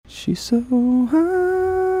She's so high,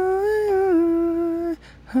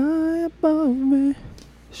 high above me.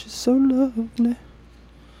 She's so lovely.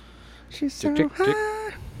 She's so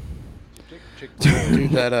high.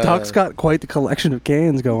 Dude, Doc's got quite the collection of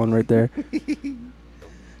cans going right there.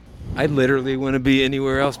 I literally want to be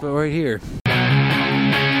anywhere else but right here.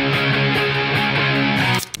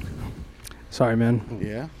 Sorry, man.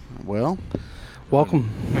 Yeah. Well.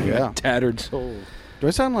 Welcome. Yeah. Tattered soul. Do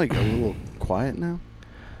I sound like a little quiet now?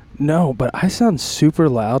 No, but I sound super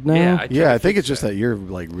loud now. I think it's just that you're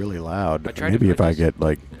like really loud. Maybe if I get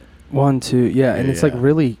like 1, 2, yeah, and it's like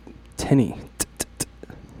really tinny.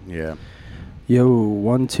 Yeah. Yo,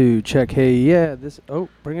 1, 2, check. Hey, yeah, this. Oh,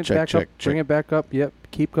 bring it Check, back check, up. check. Bring it back up. Yep,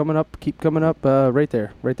 keep coming up. Keep coming up. Right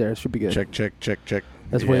there. Right there. It should be good. Check.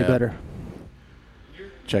 That's way better.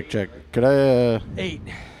 Check. Could I? 8.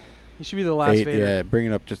 You should be the last 8. fader. Yeah, bring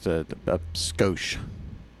it up just a skosh.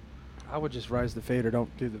 I would just rise the fader. Don't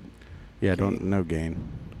do the. Yeah, no gain.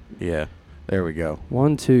 Yeah, there we go.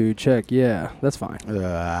 1, 2, check. Yeah, that's fine.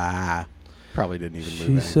 Probably didn't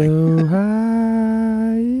even move She's anything. so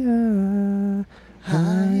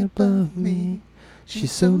high above me.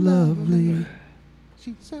 She's so lovely.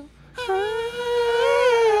 She's so high.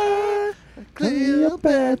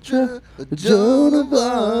 Cleopatra, Joan of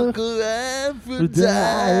Arc, Aphrodite.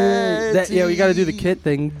 Yeah, we got to do the kit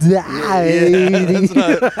thing. that's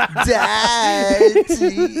not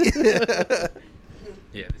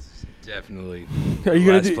Yeah, this is definitely Are you the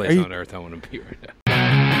gonna last do? place on earth I want to be right now.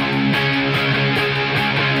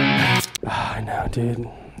 I know, dude.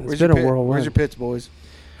 Where's Been a your whirlwind. Where's your pits, boys?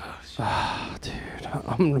 Oh, dude,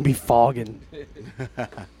 I'm gonna be fogging.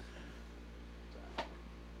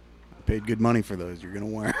 Paid good money for those. You're gonna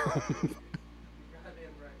wear.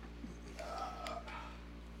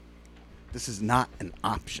 This is not an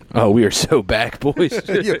option. Oh, we are so back, boys.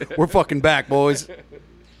 Yeah, we're fucking back, boys.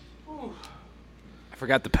 I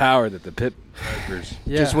forgot the power that the pit vipers.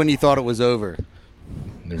 Yeah. Just when you thought it was over,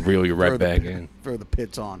 They reel you right back in. Throw the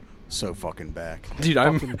pits on. So fucking back. Dude,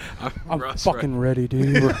 I'm Russ fucking ready,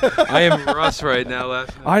 dude. I am Russ right now.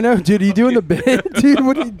 Last night. I know, dude. Are you doing the bit, dude?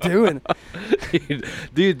 What are you doing?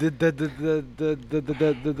 Dude,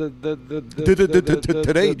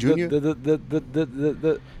 Today, Junior.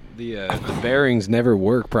 The bearings never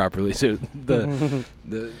work properly, so the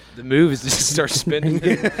moves just start spinning.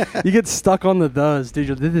 You get stuck on the does,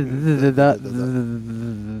 dude.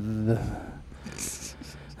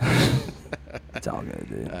 It's all good,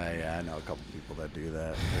 dude. Yeah, I know a couple people that do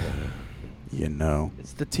that. You know.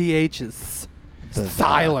 It's the THs.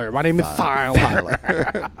 Tyler. My name is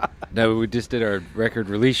Tyler. No, we just did our record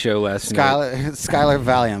release show last night. Skylar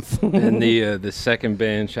Valiant. And the second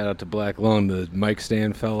band, shout out to Black Lung, the mic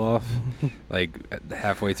stand fell off like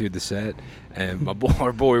halfway through the set. And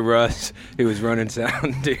our boy Russ, who was running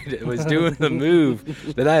sound, dude, was doing the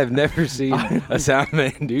move that I have never seen a sound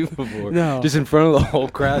man do before. No. Just in front of the whole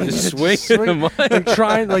crowd, just swinging the mic. Like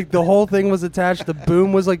trying, like the whole thing was attached. The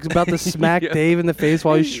boom was like about to smack Yeah. Dave in the face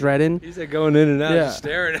while he's shredding. He's like going in and out, Yeah. just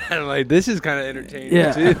staring at him like, this is kind of entertaining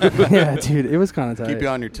Yeah. too. Yeah, dude, it was kind of tight. Keep you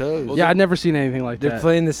on your toes. Yeah, I'd never seen anything like They're that.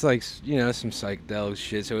 playing this like some psychedelic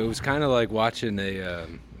shit, so it was kind of like watching a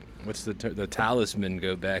what's the Talisman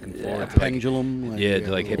go back and forth, Pendulum.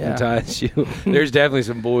 to like hypnotize you. There's definitely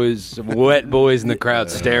some wet boys in the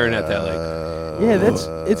crowd staring at that. Like,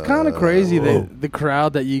 yeah, it's kind of crazy that the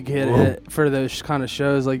crowd that you get for those kind of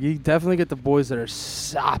shows, like you definitely get the boys that are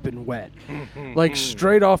sopping wet, like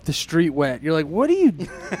straight off the street wet. You're like, what are you?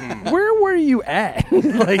 Where were you at?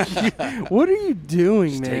 Like, what are you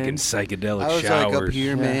doing, just man? taking psychedelic I was showers. like up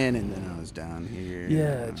here, man, and then I was down here.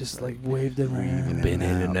 Yeah, just like waved around. Been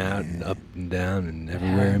in and out and up and down and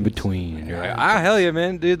everywhere in between. And you're like, hell yeah,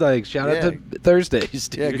 man, dude! Like, shout out to Thursdays,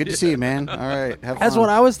 dude. Yeah, good to see you, man. All right, have That's fun. what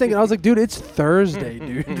I was thinking. I was like, dude, it's Thursday,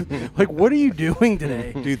 dude. Like, what are you doing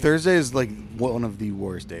today? Dude, Thursday is like one of the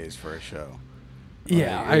worst days for a show.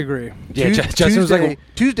 Yeah, I agree. Yeah, Justin was like,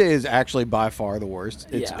 Tuesday is actually by far the worst.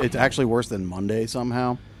 Yeah. It's actually worse than Monday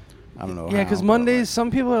somehow. I don't know. Yeah, because how, Mondays, some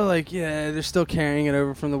people are like, yeah, they're still carrying it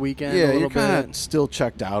over from the weekend. yeah, a little you're kind bit. of still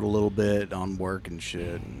checked out a little bit on work and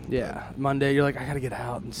shit. Yeah, Monday, you're like, I gotta get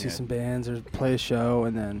out and see some bands or play a show,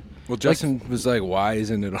 and then. well, Justin was like, why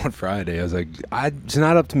isn't it on Friday? I was like, it's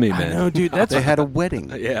not up to me, man. I know, dude. That's They had a wedding.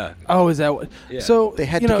 Yeah. Oh, is that what? Yeah. So They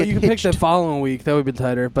had you to know, get you can pick hitched. the following week. That would be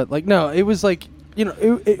tighter. But like, no, it was like, you know,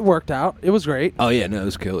 it worked out. It was great. Oh, yeah, no, it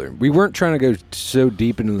was killer. We weren't trying to go so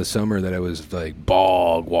deep into the summer that it was like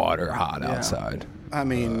bog water hot outside. I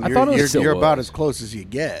mean, I thought it was you're still about was. as close as you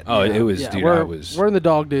get. Oh, it was, Yeah, dude, we're in the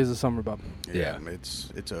dog days of summer, bub. yeah.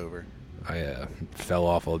 It's over. I fell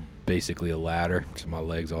off a basically a ladder, so my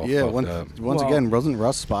legs all Yeah, fucked up. once again, wasn't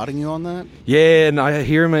Russ spotting you on that? Yeah, and I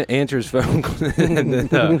hear him answer his phone, and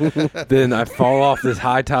then I fall off this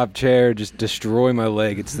high top chair, just destroy my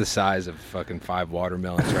leg. It's the size of fucking 5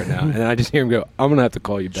 watermelons right now, and I just hear him go, "I'm gonna have to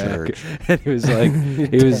call you back." Church. And he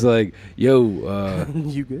was like, "Yo,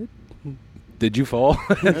 You good? did you fall?"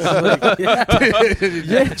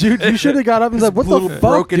 Yeah, dude, you should have got up and said, "What the fuck,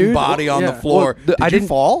 broken dude?" body on the Yeah. floor. I Did you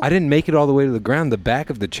fall? I didn't make it all the way to the ground. The back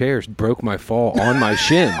of the chairs broke my fall on my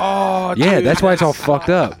shin. Oh, Yeah, dude, that's why it's all fucked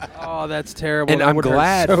up. Oh, that's terrible. And That I'm would hurt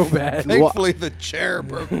glad. so bad. Thankfully, the chair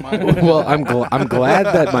broke my. Well, I'm glad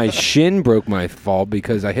that my shin broke my fall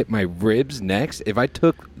because I hit my ribs next. If I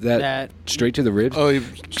took that straight to the ribs,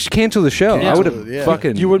 just cancel the show. I would have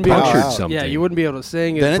fucking You wouldn't be able punctured to, something. Yeah, you wouldn't be able to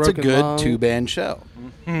sing. Then it's a broken good lung. 2-band show.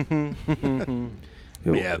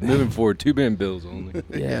 Yeah, moving forward, 2-band bills only.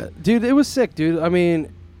 Yeah, dude, it was sick, dude. I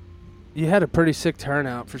mean, you had a pretty sick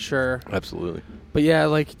turnout for sure. Absolutely. But yeah,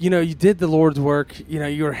 like, you know, you did the Lord's work. You know,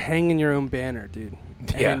 you were hanging your own banner, dude.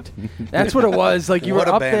 Yeah. And that's what it was. Like, you What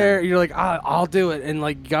were a up banner. there. You're like, I'll do it. And,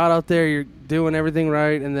 like, got up there. You're doing everything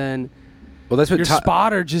right. And then Well, that's what your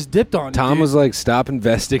spotter just dipped on you, Tom dude. was like, "Stop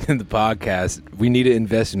investing in the podcast. We need to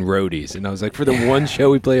invest in roadies." And I was like, "For the one show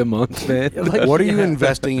we play a month, man." Like, What are you yeah.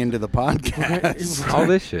 investing into the podcast? All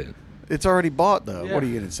this shit. It's already bought, though. Yeah. What are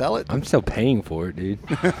you going to sell it? I'm still paying for it, dude.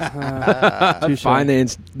 Touche.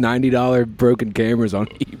 Financed $90 broken cameras on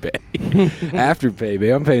eBay. Afterpay,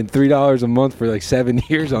 man. I'm paying $3 a month for like 7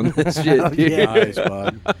 years on this shit, dude. Nice,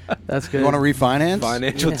 bud. That's good. You want to refinance?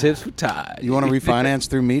 Financial tips with Ty. You want to refinance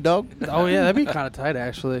through me, dog? Oh, yeah, that'd be kind of tight,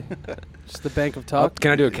 actually. Just the Bank of Talk.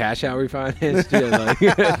 Can I do a cash out refinance?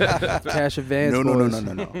 Yeah, like Cash advance. No, boys.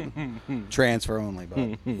 no. Transfer only,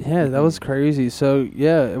 bud. Yeah, that was crazy. So,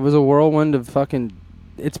 yeah, it was a whirlwind of fucking...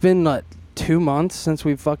 It's been, like, 2 months since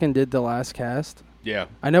we fucking did the last cast. yeah.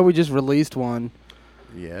 I know we just released one,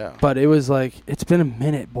 Yeah. but it was like, it's been a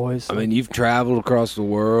minute, boys. I mean, you've traveled across the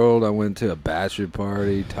world. I went to a bachelor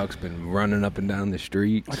party. Tuck's been running up and down the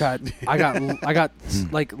street. I got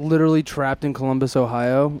like literally trapped in Columbus,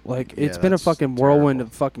 Ohio. Like, it's been a that's fucking whirlwind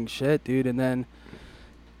terrible. of fucking shit, dude. And then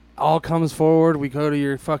all comes forward. We go to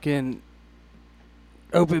your fucking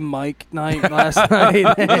open mic night last night.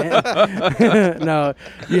 No,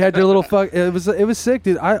 you had your little fuck. It was sick,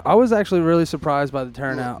 dude. I was actually really surprised by the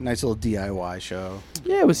turnout. Nice little DIY show.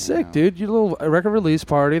 Yeah, it was sick, Yeah. dude. Your little record release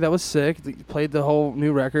party, that was sick. You played the whole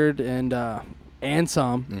new record and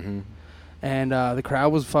some. Mm-hmm. And the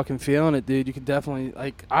crowd was fucking feeling it, dude. You could definitely,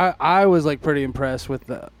 like, I was like pretty impressed with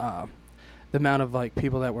the amount of like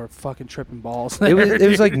people that were fucking tripping balls. It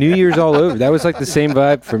was like New Year's all over. That was like the same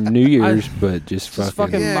vibe from New Year's, but just Just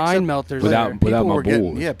fucking. fucking Yeah, mind except melters without- there. without my were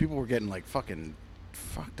getting, boys. yeah, people were getting like fucking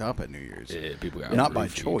fucked up at New Year's. Yeah, people got Not by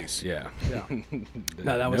roofied. choice. Yeah. Yeah.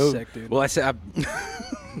 No, that was sick, dude. Well, I said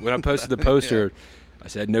when I posted the poster, I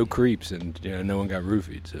said no creeps, and no one got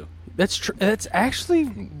roofied. So That's true. That's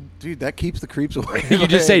actually, Dude, that keeps the creeps away. you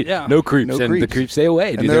just say Yeah. no creeps, No and the creeps. creeps stay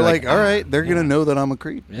away. and they're like, all right, they're going to yeah. know that I'm a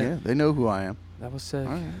creep. Yeah. Yeah, they know who I am. that was sick.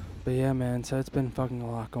 All right. But yeah, man. So it's been fucking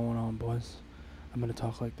a lot going on, boys. I'm gonna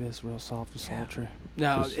talk like this, real soft and sultry.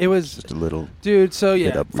 No, it was, Just a little. dude. So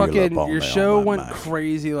Get yeah, up real fucking up on your me, show on my went mind.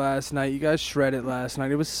 crazy last night. You guys shredded last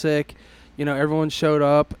night. It was sick. You know, everyone showed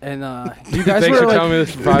up, and you guys Thanks were for like, telling me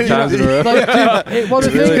this 5 times in a row. like, dude, well, the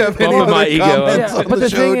Really thing, have any bumping my other ego comments up. on but the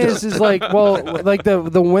show, thing Doug? is like, well, like the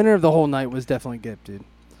winner of the whole night was definitely Gip, dude.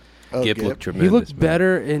 Oh, Gip Gip. looked tremendous. He looked man.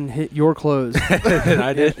 better in your clothes. than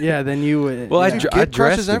I did. Yeah, than you would. Well, yeah. Dude, I Gip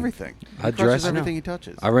dressed crushes him. everything. I He crushes dressed him. everything he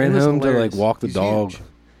touches. I ran It was home to hilarious. like walk the He's dog, huge.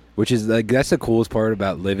 which is like that's the coolest part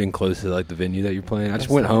about living close to like the venue that you're playing. I just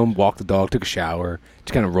That's went nice. home, walked the dog, took a shower,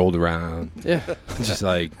 just kind of rolled around, Yeah, just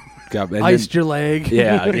like got and then- iced your leg.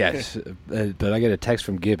 Yeah, yes. But I get a text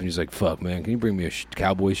from Gip, and he's like, "Fuck, man, can you bring me a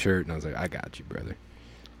cowboy shirt?" And I was like, "I got you, brother."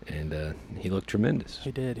 And he looked tremendous.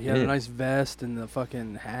 He did. He had Yeah. a nice vest and the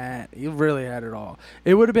fucking hat. He really had it all.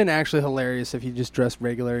 It would have been actually hilarious if he just dressed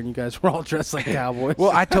regular and you guys were all dressed like cowboys.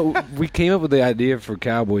 Well, we came up with the idea for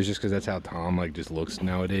cowboys just because that's how Tom like just looks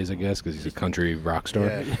nowadays, I guess, because he's a country rock star.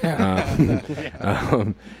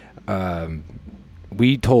 Yeah.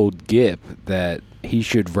 We told Gip that he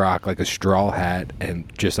should rock like a straw hat and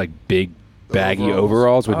just like big baggy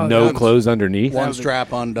overalls with Oh, no that's- clothes underneath. One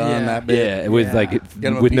strap undone, Yeah. that big. Yeah, with Yeah. like Get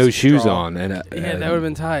him a with piece no of shoes straw. on, and yeah, that would have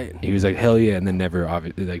been tight. he was like, "Hell yeah!" and then never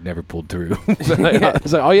obviously like never pulled through. So I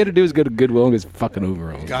was like, all you had to do was go to Goodwill and get some fucking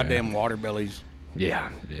overalls. Goddamn water bellies. Man. Yeah,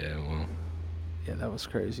 yeah. Well, Yeah, that was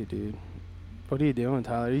crazy, dude. What are you doing,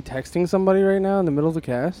 Tyler? Are you texting somebody right now in the middle of the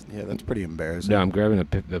cast? Yeah, that's pretty embarrassing. No, I'm grabbing a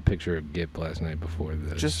picture of Gip last night before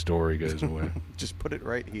the story goes away. Just put it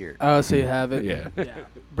right here. Oh, so you have it? Yeah.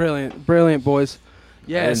 Brilliant, boys.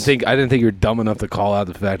 Yes. I didn't think you were dumb enough to call out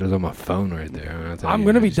the fact it was on my phone right there. I'm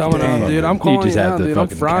gonna be dumb enough, dude. I'm calling you out, dude. I'm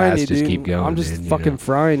frying you, just dude. keep going, I'm just man, fucking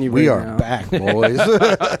frying you. We right are now. back, boys.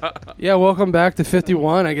 Yeah, welcome back to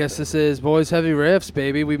 51. I guess this is Boys Heavy Riffs,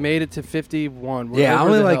 baby. We made it to 51. We're I over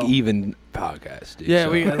only the like hill. even podcasts, dude. Yeah,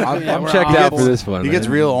 so I'm we're checked out for this one. He gets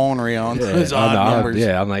real ornery on his odd numbers.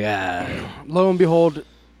 Yeah, I'm like, Lo and behold,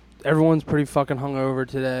 everyone's pretty fucking hungover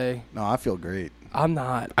today. No, I feel great. I'm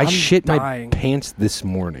not. I I'm shit dying. my pants this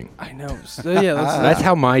morning. I know. So yeah, That's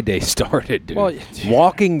how my day started, dude. Well,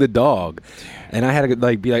 walking the dog, and I had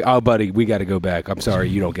to be like, "Oh, buddy, we got to go back. I'm sorry,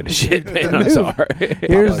 you don't get a shit, man. I'm sorry."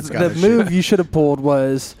 Here's the move you should have pulled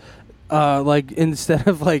was, instead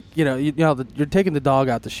of you're taking the dog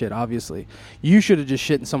out to shit. Obviously, you should have just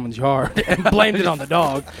shit in someone's yard and blamed it on the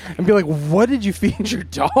dog and be like, "What did you feed your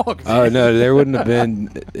dog?" Oh no, there wouldn't have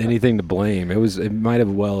been anything to blame. It might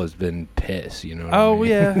have been piss. You know. What I mean?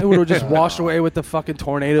 Yeah, it would have just washed away with the fucking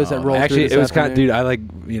tornadoes that rolled. Actually, through it was kind of, dude.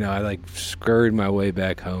 afternoon. I scurried my way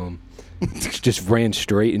back home. Just ran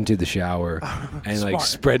straight into the shower and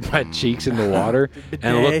spread my cheeks in the water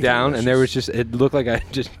and I looked down and there was it looked like I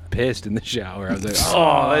just pissed in the shower. I was like,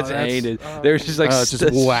 that's hated. There was just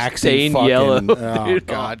just waxy stained fucking, yellow. Oh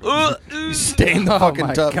god, you stained the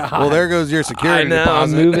fucking tub. God. Well, there goes your security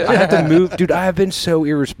deposit. I have to move, dude. I have been so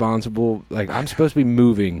irresponsible. Like I'm supposed to be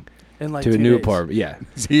moving in to a 2 new days. apartment. Yeah,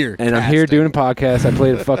 He's here, and I'm here doing a podcast. I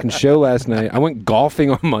played a fucking show last night. I went golfing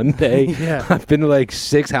on Monday. Yeah. I've been to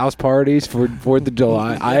 6 house parties for 4th of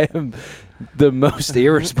July. I am the most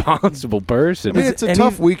irresponsible person. I mean, it's a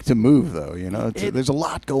tough week to move, though. You know, there's a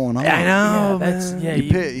lot going on. I know.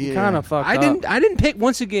 You kind of fucked I up. didn't pick.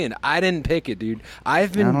 Once again, I didn't pick it, dude.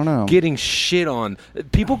 I've been getting shit on.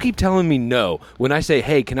 People keep telling me no when I say,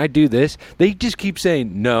 "Hey, can I do this?" They just keep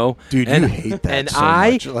saying no. Dude, you hate that and so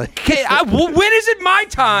much. much. Well, when is it my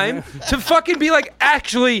time to fucking be like,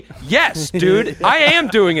 actually, yes, dude, I am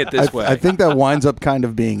doing it this way. I think that winds up kind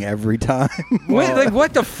of being every time.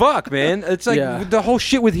 What the fuck, man? It's like the whole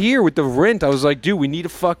shit with the rent. I was like, dude,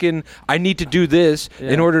 I need to do this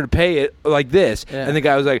in order to pay it like this. Yeah. And the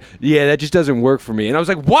guy was like, yeah, that just doesn't work for me. And I was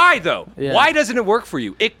like, why though? Yeah. Why doesn't it work for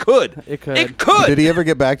you? It could. It could. Did he ever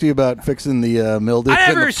get back to you about fixing the mildew? I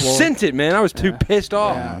in never the floor? sent it, man. I was too pissed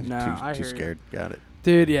off. Yeah. Too scared. Got it.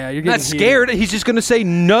 Dude, yeah, you're getting Not scared. He's just going to say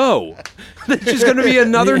no. There's just going to be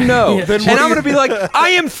another no. Yeah. And I'm going to be like, I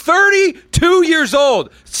am 32 years old.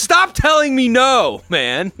 Stop telling me no,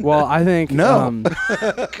 man. Well, I think No.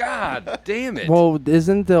 God damn it. Well,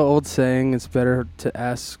 isn't the old saying it's better to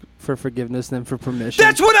ask for forgiveness than for permission?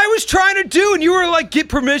 That's what I was trying to do, and you were like, get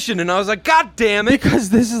permission, and I was like, God damn it. Because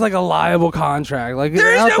this is like a liable contract. Like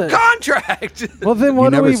There is out no contract. Well, then what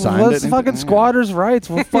do never we? signed Let's it? fucking squatters' rights.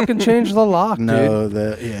 We'll fucking change the lock,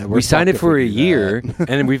 dude. We signed it for a year,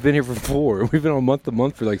 and we've been here for 4. We've been on month to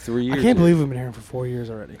month for 3 years. I can't believe we've been here for 4 years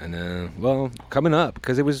already. I know. Well, coming up,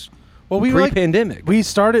 because it was we pre-pandemic. We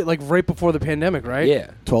started right before the pandemic, right?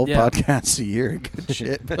 Yeah. 12 podcasts a year. Good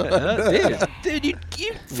shit. Dude, you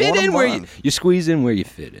fit in where you squeeze in where you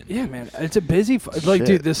fit in. Yeah, man. It's a busy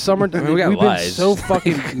dude, this summer I mean, we got we've lives. been so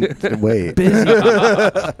fucking Wait. busy.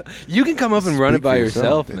 You can come up and run it Speak by for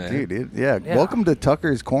yourself, man. Dude, welcome to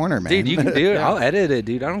Tucker's Corner, man. Dude, you can do it. I'll edit it,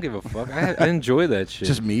 dude. I don't give a fuck. I enjoy that shit.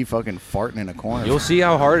 Just me fucking farting in a corner. You'll see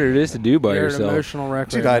how hard it is to do by You're an yourself. emotional wreck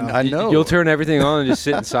Dude, right now. I know. You'll turn everything on and just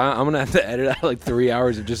sit in silence. I'm gonna have to edit out 3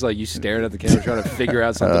 hours of just you staring at the camera trying to figure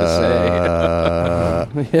out something to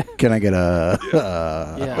say. Can I get a?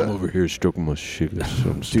 I'm over here stroking my shit.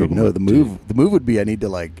 Dude, no. The move would be I need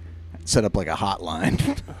to set up a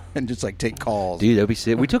hotline and just take calls. Dude, that'd be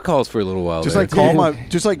sick. We took calls for a little while. Just there. call my,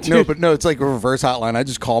 it's a reverse hotline. I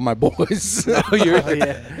just call my boys.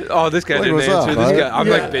 Oh, this guy didn't what's answer. up, This bud? guy, I'm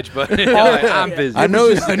bitch button. I'm busy. I know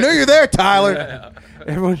you're there, Tyler.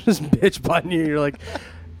 Everyone's just bitch butting you. You're like,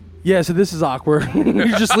 yeah, so this is awkward. You're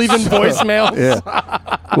just leaving voicemails.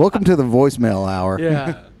 Yeah. Welcome to the voicemail hour.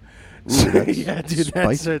 Yeah. Yeah, dude, that's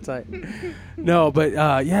spicy. so tight. No,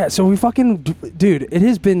 but so we fucking, dude, it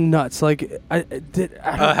has been nuts.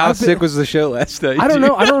 How sick was the show last night? I don't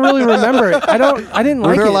know. I don't really remember it. I didn't Were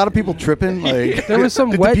like there it. a lot of people tripping? There was some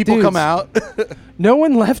did wet the people dudes. come out? No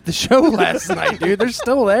one left the show last night, dude. They're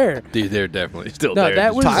still there. Dude, they're definitely still No, there. that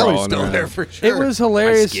just was- Tyler's crawling still around. there for sure. It was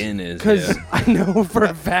hilarious. My skin is, because I know for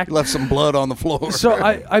a fact. Left some blood on the floor. So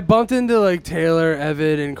I bumped into Taylor,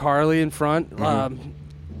 Evan, and Carly in front.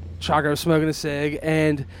 Chaco was smoking a cig,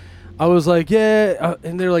 and I was like, yeah,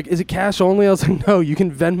 and they're like, is it cash only? I was like, no, you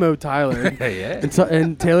can Venmo Tyler. Yeah.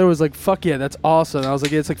 And Taylor was like, fuck yeah, that's awesome. I was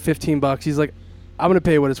like, yeah, it's like $15. He's like, I'm gonna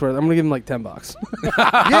pay what it's worth. I'm gonna give him like $10.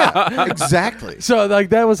 Yeah, exactly. So like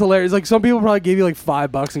that was hilarious. Like some people probably gave you like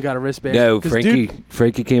 $5 and got a wristband. No, 'Cause,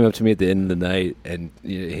 Frankie came up to me at the end of the night and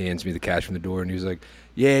he hands me the cash from the door and he was like,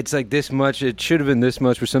 yeah, it's like this much. It should have been this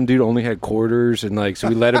much, but some dude only had quarters, and like so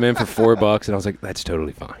we let him in for $4, and I was like, "That's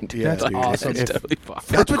totally fine. Dude. Yeah, That's dude. awesome. That's totally fine."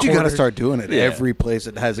 That's what you got to start doing at every place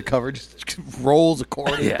that has a cover. Just rolls a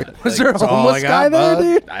quarter. Yeah. Was there a "That's all homeless I guy got,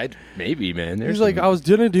 there, bud." dude? Maybe, man. He's like, I was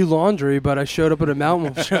gonna do laundry, but I showed up at a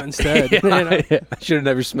Mountainwolfs show instead. Yeah, You know? I should have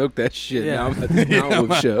never smoked that shit. Yeah. Now I'm at the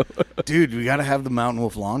Mountainwolf show. Dude, we got to have the Mountain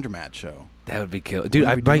Wolf Laundromat show. That would be killer. Dude,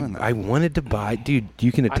 When are we doing that? I wanted to buy... Dude,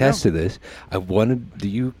 you can attest to this. I wanted...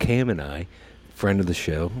 You, Cam, and I, friend of the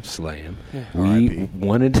show, Slam, we R.I.P.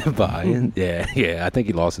 wanted to buy... I think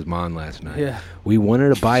he lost his mind last night. Yeah. We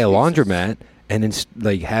wanted to buy a laundromat and then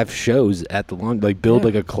like have shows at the laundry... Like build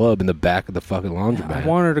like a club in the back of the fucking laundromat. I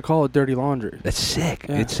wanted her to call it Dirty Laundry. That's sick.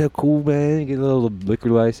 Yeah. It's so cool, man. You get a little liquor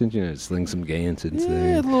license, you know, sling some Gansons Yeah,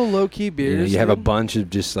 there. a little low key You beers. know, you have a dude. bunch of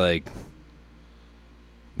just like...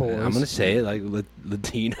 Boys. I'm gonna say it like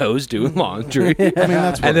Latinos doing laundry, I mean,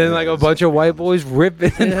 that's what and then it like a is. bunch of white boys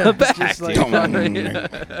ripping in Yeah, the back. just like- dude.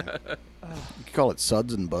 You could call it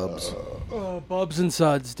Suds and Bubs. Bubs and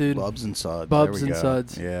Suds, dude. Bubs and Suds. Bubs There we and go.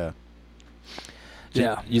 Suds. Yeah.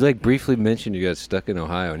 Yeah. You like briefly mentioned you got stuck in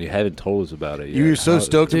Ohio, and you haven't told us about it yet. You were so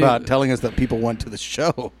stoked Dude. about telling us that people went to the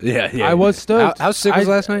show. Yeah. I was stoked. How sick was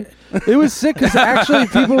last night? It was sick because actually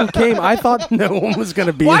people came. I thought no one was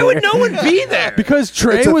gonna be Why there. would no one be there? Because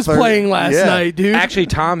Trey It's a was third- playing last yeah. night, dude. Actually,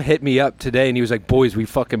 Tom hit me up today, and he was like, "Boys, we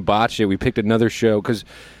fucking botched it. We picked another show because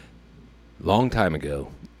long time ago,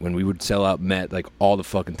 when we would sell out Met like all the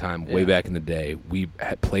fucking time, way back in the day, we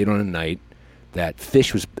had played on a night that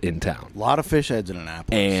Fish was in town." A lot of fish heads in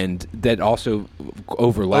Annapolis. And that also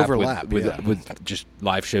overlapped with, yeah. with just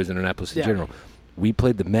live shows in Annapolis in Yeah. general. We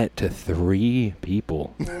played the Met to 3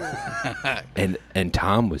 people, and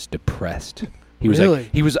Tom was depressed. He was Really?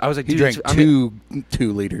 like, I was like, he dude, drank I mean-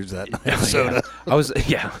 2 liters that night Yeah. of soda. I was,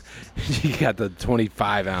 he got the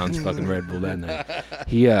 25-ounce fucking Red Bull that night.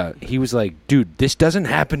 He was like, dude, this doesn't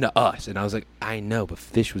happen to us. And I was like, I know, but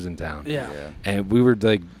Fish was in town. yeah. And we were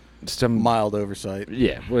like, some Mild oversight.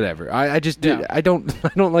 Yeah, whatever. I just did. Yeah. I don't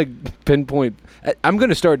like pinpoint. I'm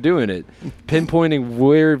gonna start doing it, pinpointing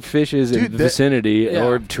where Fish is in Dude, the that- vicinity, yeah.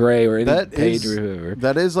 or Trey, or any That Page, is or whoever.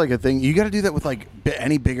 that is like a thing. You got to do that with like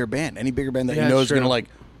any bigger band that Yeah, you know it's is going to true. like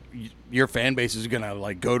your fan base is going to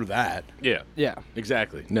like go to that. Yeah, Yeah.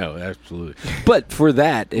 exactly. No, absolutely. But for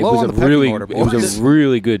that, it Low was on a the pecking really, order, it was boys. a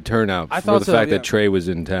really good turnout I for thought the so, fact yeah. that Trey was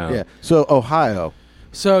in town. Yeah. So Ohio.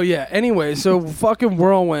 So yeah. Anyway, so fucking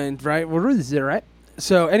whirlwind, right? What is it, right?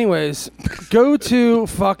 So, anyways, go to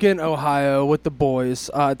fucking Ohio with the boys.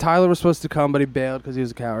 Tyler was supposed to come, but he bailed because he was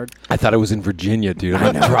a coward. I thought it was in Virginia, dude.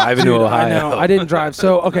 I'm not driving to Dude, Ohio. I know. I didn't drive.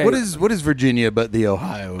 So okay. What is Virginia but the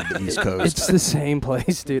Ohio of the East Coast? It's the same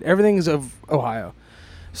place, dude. Everything's of Ohio.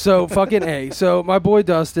 So fucking A. So my boy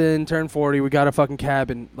Dustin turned 40. We got a fucking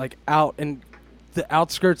cabin like out in the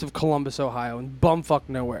outskirts of Columbus, Ohio, in bumfuck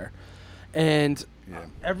nowhere. And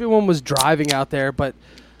everyone was driving out there, but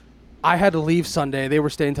I had to leave Sunday. They were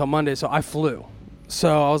staying till Monday, so I flew.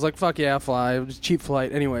 So I was like, fuck yeah, I'll fly. It was a cheap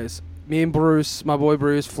flight. Anyways, me and Bruce, my boy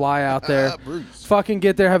Bruce, fly out there. Bruce. Fucking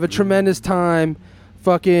get there, have a tremendous time.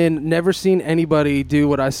 Fucking never seen anybody do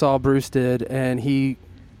what I saw Bruce did. And he,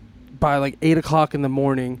 by like 8 o'clock in the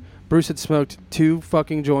morning, Bruce had smoked 2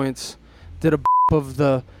 fucking joints, did a of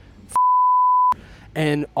the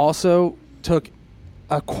and also took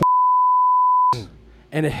a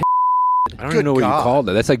and a hit. I don't even know what God. you called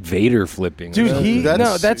that. That's like Vader flipping. Dude,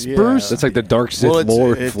 that's yeah. Bruce. That's like the Dark Sith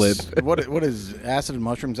Lord flip. What is acid and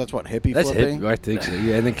mushrooms? That's what hippie That's flipping. hip. I think so.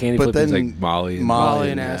 Yeah, and then candy But flipping is then like Molly. And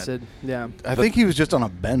Molly and yeah. acid. Yeah. I think he was just on a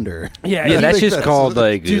bender. Yeah, Yeah, I that's think just that's- called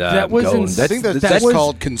like Dude, that was going. ins- I think That's that's was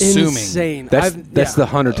called consuming. insane. that's yeah. the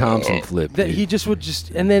Hunter Thompson flip. That dude. he just would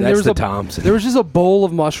just, and then That's there was the a Thompson. there was just a bowl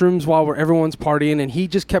of mushrooms while everyone's partying, and he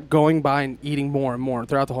just kept going by and eating more and more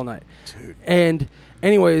throughout the whole night. Dude. And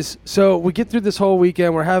anyways, so we get through this whole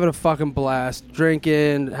weekend. We're having a fucking blast,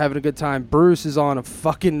 drinking, having a good time. Bruce is on a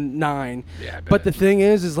fucking 9. Yeah, I But bet. the thing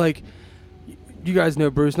is like, you guys know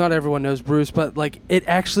Bruce. Not everyone knows Bruce, but like it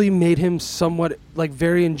actually made him somewhat like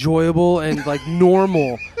very enjoyable and like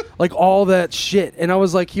normal, like all that shit. And I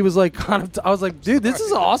was like, he was like kind of. I was like, dude, this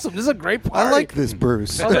is awesome. This is a great party. I like this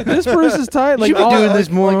Bruce. I was like, this Bruce is tight. You Like should be all, doing like, this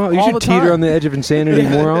more. like, you all should the teeter time. on the edge of insanity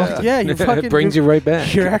more often. Yeah, you fucking it brings you right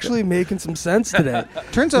back. You're actually making some sense today.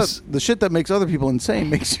 Turns out the shit that makes other people insane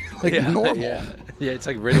makes you like normal. Yeah. Yeah, it's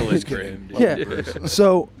like riddless for him. Dude. Yeah.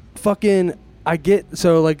 So fucking, we get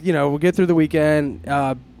through the weekend.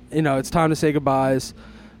 It's time to say goodbyes.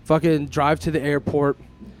 Fucking drive to the airport.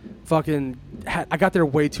 Fucking, I got there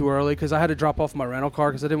way too early because I had to drop off my rental car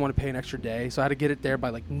because I didn't want to pay an extra day. So I had to get it there by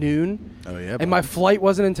like noon. Oh yeah. And my flight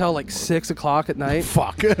wasn't until like 6 o'clock at night.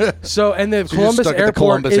 Fuck. So and the So you're Columbus stuck at the airport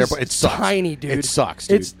Columbus is airport. It sucks. tiny, dude. It sucks,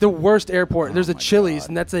 dude. It's the worst airport. There's a my Chili's God.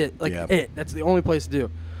 and that's it. Like Yeah. That's the only place to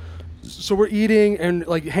do. So we're eating and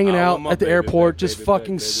like hanging out at the airport, just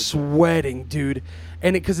fucking sweating, dude.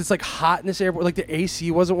 And because it's like hot in this airport, like the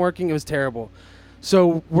AC wasn't working. It was terrible.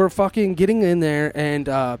 So we're fucking getting in there, and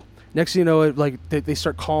next thing you know, they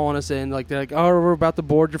start calling us in. Like they're like, "Oh, we're about to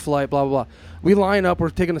board your flight." Blah blah blah. We line up. We're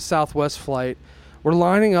taking a Southwest flight. We're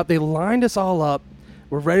lining up. They lined us all up.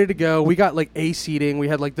 We're ready to go. We got like A seating. We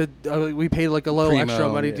had like we paid like a little extra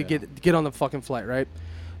money to get on the fucking flight, right,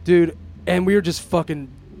 dude? And we were just fucking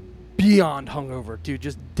beyond hungover, dude,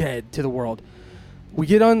 just dead to the world. We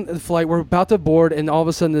get on the flight, we're about to board, and all of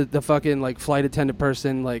a sudden the fucking like flight attendant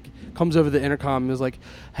person like comes over the intercom and is like,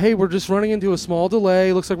 "Hey, we're just running into a small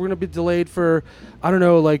delay. Looks like we're gonna be delayed for I don't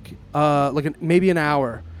know, maybe an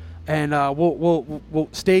hour, and we'll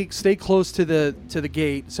stay close to the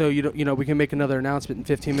gate so we can make another announcement in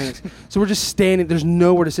 15 minutes." So we're just standing. There's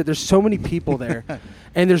nowhere to sit. There's so many people there,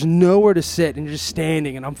 and there's nowhere to sit, and you're just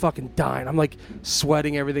standing, and I'm fucking dying. I'm like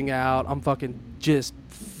sweating everything out. I'm fucking just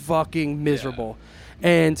fucking miserable. Yeah.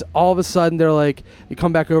 And all of a sudden, they're like, you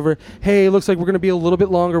come back over, "Hey, it looks like we're going to be a little bit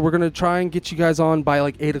longer. We're going to try and get you guys on by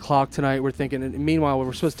like 8 o'clock tonight." We're thinking, and meanwhile,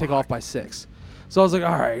 we're supposed to take off by 6. So I was like,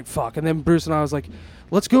 all right, fuck. And then Bruce and I was like,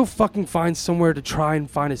 let's go fucking find somewhere to try and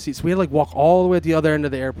find a seat. So we had to like walk all the way at the other end of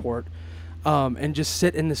the airport and just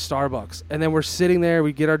sit in the Starbucks. And then we're sitting there,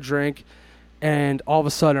 we get our drink, and all of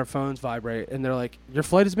a sudden our phones vibrate. And they're like, "Your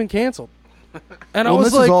flight has been canceled." And I was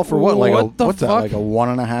this like, is all for what? Like what's that? Like a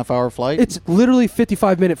 1.5 hour flight? It's literally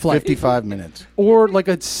 55-minute flight. 55 minutes. Or like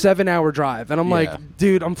a 7-hour drive. And I'm like,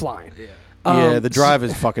 dude, I'm flying. Yeah. The drive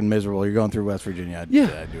is fucking miserable. You're going through West Virginia. I'd do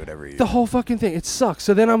it every year. The whole fucking thing. It sucks.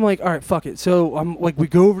 So then I'm like, all right, fuck it. So I'm like, we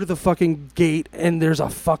go over to the fucking gate, and there's a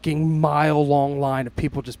fucking mile-long line of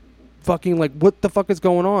people just fucking like, what the fuck is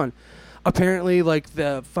going on? Apparently, like,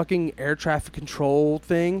 the fucking air traffic control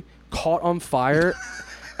thing caught on fire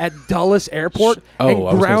at Dulles Airport and I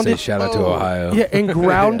was grounded. Shout out to Ohio. Yeah, and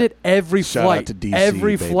grounded every Shout flight. out to DC,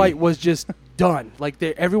 every baby. flight was just done. Like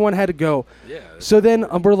everyone had to go. Yeah. So then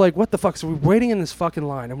we're like, what the fuck? So we're waiting in this fucking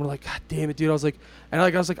line, and we're like, God damn it, dude. I was like,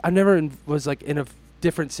 I never was like in a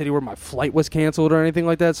different city where my flight was canceled or anything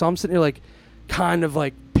like that. So I'm sitting here like, kind of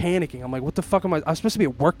like panicking. I'm like, what the fuck am I? I'm supposed to be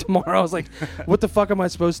at work tomorrow. I was like, what the fuck am I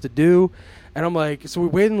supposed to do? And I'm like, so we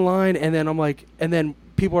wait in line, and then I'm like, and then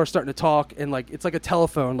people are starting to talk, and like it's like a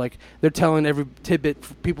telephone, like they're telling every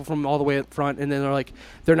tidbit people from all the way up front, and then they're like,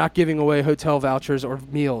 they're not giving away hotel vouchers or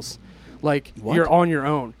meals, like What? you're on your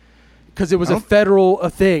own, because it was a federal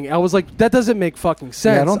thing. I was like, that doesn't make fucking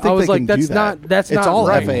sense. Yeah, I don't think I was they like, can that's do not that. that's It's not all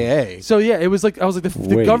right. FAA. So yeah, it was like I was like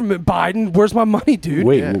the Wait. government, Biden, where's my money, dude?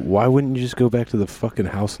 Wait, Yeah. why wouldn't you just go back to the fucking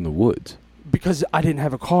house in the woods? Because I didn't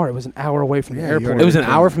have a car. It was an hour away from the Yeah, airport. It was an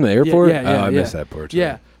hour from the airport? yeah, I yeah. missed that part.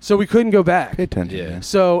 Yeah. So we couldn't go back. Pay attention. Yeah. man.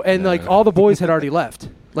 So and like all the boys had already left.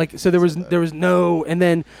 Like so there was no, and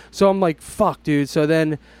then so I'm like, fuck, dude. So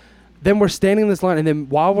then we're standing in this line, and then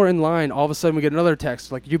while we're in line, all of a sudden we get another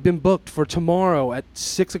text like, you've been booked for tomorrow at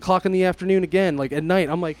 6 o'clock in the afternoon again, like at night.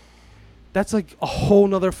 I'm like, that's like a whole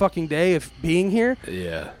nother fucking day of being here.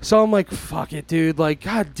 Yeah. So I'm like, fuck it, dude. Like,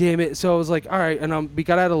 god damn it. So I was like, all right, and we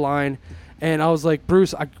got out of line, and I was like,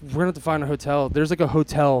 Bruce, we're gonna have to find a hotel. There's like a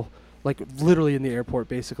hotel, like literally in the airport,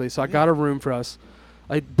 basically. So I got a room for us.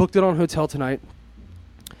 I booked it on Hotel Tonight,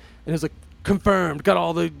 and it was like confirmed. Got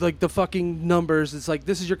all the like the fucking numbers. It's like,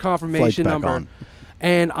 this is your confirmation Flight's back number. on.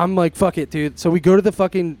 And I'm like, fuck it, dude. So we go to the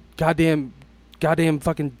fucking goddamn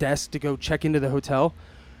fucking desk to go check into the hotel.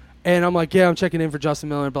 And I'm like, yeah, I'm checking in for Justin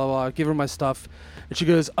Miller, blah, blah, blah. I give her my stuff. And she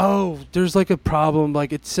goes, oh, there's like a problem.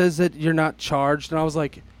 Like, it says that you're not charged. And I was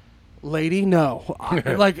like, lady, no. I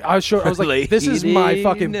was like, this is my Lady,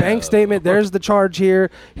 fucking no. bank statement. There's the charge here.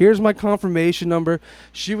 Here's my confirmation number.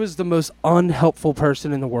 She was the most unhelpful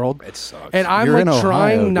person in the world. It sucks. And I'm You're like in Ohio,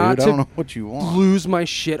 trying not dude. I don't to know what you want. lose my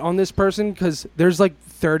shit on this person, because there's like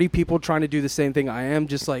 30 people trying to do the same thing I am,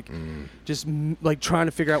 just like trying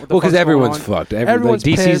to figure out what the Well, because fuck's everyone's going on. fucked. Everyone's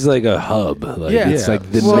DC's pissed. like a hub. Like, Yeah. It's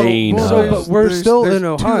like the Well, main well, hub. but we're still there's in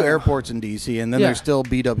Ohio. 2 airports in DC, and then Yeah. there's still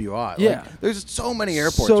BWI. Like, Yeah. there's so many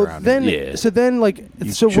airports So around then like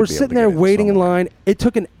You so should we're be able sitting to there get in waiting in somewhere. line. It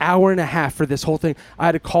took an hour and a half for this whole thing. I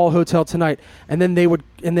had to call a hotel tonight, and then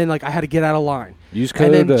like I had to get out of line. Use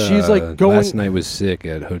And code. then she's like going. Last night was sick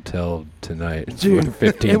at hotel tonight. Dude,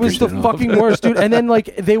 15% it was the off. fucking worst, dude. And then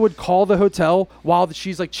like they would call the hotel while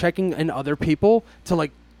she's like checking in other people to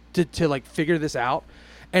like figure this out,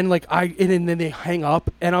 and like and then they hang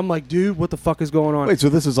up, and I'm like, dude, what the fuck is going on? Wait, so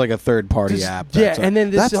this is like a third-party This- app? yeah, and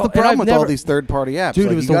then this that's is- the and problem I've with all never- these third-party apps. Dude,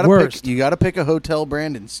 like, it was you the gotta worst. you got to pick a hotel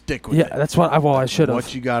brand and stick with Yeah, it. that's what I should have.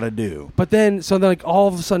 What you got to do. But then, so then, like all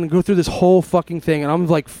of a sudden, go through this whole fucking thing, and I'm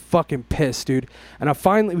like fucking pissed, dude. And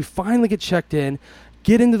we finally get checked in,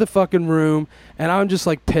 get into the fucking room, and I'm just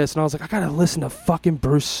like pissed. And I was like, I gotta listen to fucking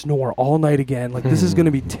Bruce snore all night again. Like this is gonna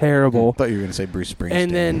be terrible. I thought you were gonna say Bruce Springsteen.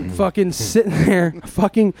 And then fucking sitting there,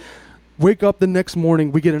 fucking wake up the next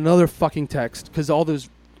morning, we get another fucking text because all those.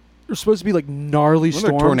 There's supposed to be like gnarly Wasn't there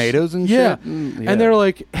storms, tornadoes and yeah. shit. Yeah. And they're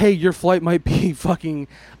like, "Hey, your flight might be fucking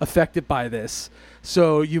affected by this,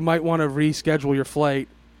 so you might want to reschedule your flight,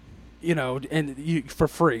 for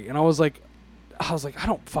free." And I was like, I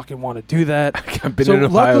don't fucking want to do that. I've been So in Ohio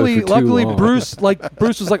luckily, for too luckily, long. Bruce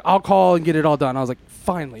was like, "I'll call and get it all done." I was like,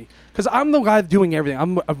 "Finally," because I'm the guy doing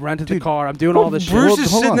everything. I've rented the car. I'm doing all this shit. Bruce is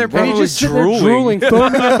hold sitting on. there And and probably he's just sitting there drooling,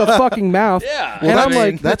 foaming at the fucking mouth. Yeah. and I'm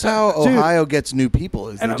like, that's how dude. Ohio gets new people.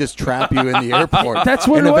 Is And they just trap you in the airport. That's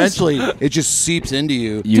what and it was. eventually it just seeps into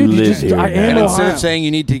you. You Dude, you live just- here. I now. am And instead Ohio. of saying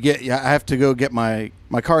you need to I have to go get my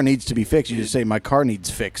car needs to be fixed, you just say my car needs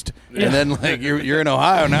fixed, and then like you're in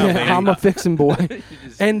Ohio now. Yeah, baby. I'm a fixing boy.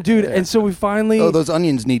 And dude, and so we finally. Oh, those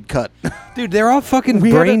onions need cut. Dude, they're all fucking We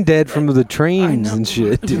had brain a- dead from the trains know. and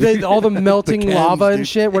shit. Dude. all the melting cans, lava and dude.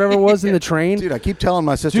 shit, whatever it was in the train. Dude, I keep telling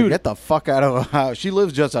my sister, Dude. get the fuck out of Ohio. She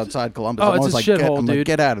lives just outside Columbus. Oh, I'm it's always a like, shithole, I'm dude. like,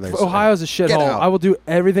 get out of there. sister. Ohio's a Get shithole. out. I will do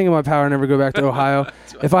everything in my power to never go back to Ohio.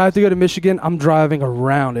 If I have to go to Michigan, I'm driving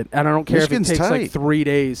around it, and I don't care Michigan's if it takes like tight. 3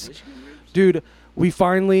 days. Dude, we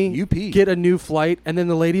finally UP. get a new flight, and then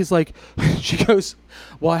the lady's like, she goes,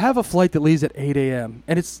 "Well, I have a flight that leaves at 8 a.m.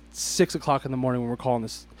 and it's 6 o'clock in the morning when we're calling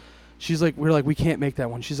this." She's like, we're like, we can't make that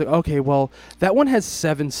one. She's like, okay, well, that one has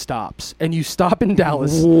 7 stops, and you stop in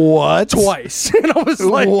Dallas What? twice. And I was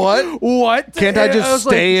like, What? Can't I And just was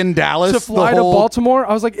like, stay in Dallas to fly the to whole Baltimore?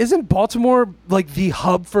 I was like, isn't Baltimore like the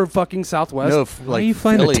hub for fucking Southwest? No, Why like do you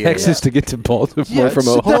find Philly a Texas area. to get to Baltimore Yeah, from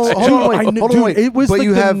so Ohio? that's- Hold on, dude, wait, I kn- hold on, dude, wait. it was But like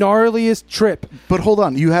you the have- gnarliest trip. But hold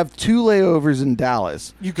on, you have 2 layovers in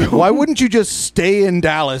Dallas. You go- Why wouldn't you just stay in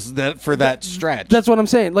Dallas for that stretch? That's what I'm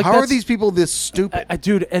saying. Like, How are that's- these people this stupid?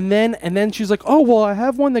 dude? And then she's like, "Oh well, I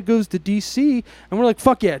have one that goes to D.C." And we're like,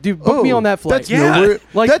 "Fuck yeah, dude, book me on that flight." That's nowhere.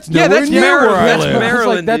 Like, that's yeah, nowhere that's near Maryland. where I That's live. I was like,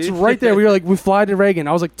 Maryland, that's dude. right there. We were like, we fly to Reagan.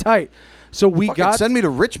 I was like, tight. So we Fucking got. send me to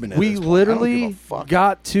Richmond. At We this point. I don't literally give a fuck.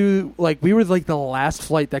 got to we were like the last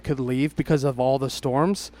flight that could leave because of all the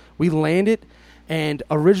storms. We landed, and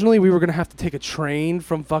originally we were gonna have to take a train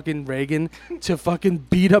from fucking Reagan to fucking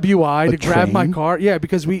BWI A to grab my train? car. Yeah,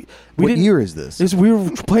 because we What didn't. year is this? We were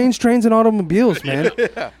planes, trains, and automobiles, man.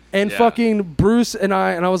 And Yeah. fucking Bruce and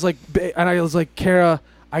I was like, Kara,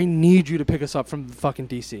 I need you to pick us up from fucking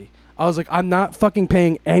DC. I was like, I'm not fucking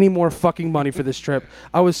paying any more fucking money for this trip.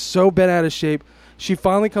 I was so bent out of shape. She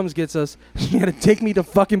finally comes, gets us. She had to take me to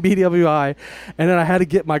fucking BWI, and then I had to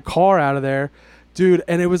get my car out of there. Dude,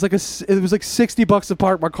 and it was like $60 to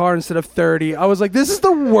park my car instead of 30. I was like, this is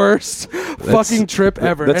the worst fucking trip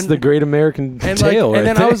ever. That's and, the great American and tale, like, and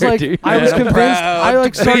right then I was there, like, dude. I was convinced. I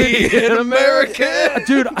like started, an American.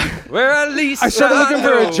 dude. Where at least I started looking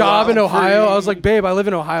for a know job in I'm Ohio. free. I was like, babe, I live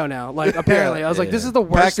in Ohio now. Like, apparently, I was like, this is the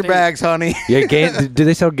worst. Pack your state. bags, honey. Yeah, do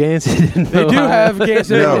they sell Gansett in They do Ohio? have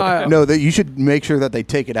Gansett in Ohio. No, that you should make sure that they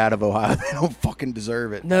take it out of Ohio. They don't fucking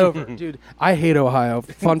deserve it. No, dude, I hate Ohio.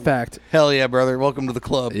 Fun fact. Hell yeah, brother. Welcome to the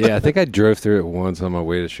club. Yeah, I think I drove through it once on my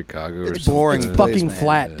way to Chicago. or It's something. boring. It's place, fucking man.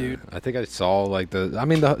 flat, Yeah. dude. I think I saw like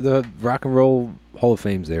the Rock and Roll Hall of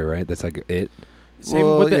Fame's there, right? That's like it. Same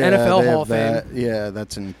Well, with the yeah, NFL they Hall have of Fame. that. Yeah,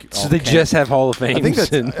 that's in. So all they Canton. just have Hall of Fame. I think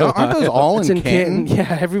that's. Aren't those all It's in in Canton? Canton.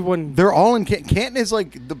 Yeah, everyone. They're all in Canton. Canton is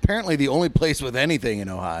like apparently the only place with anything in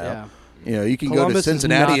Ohio. Yeah. You know, you can Columbus go to is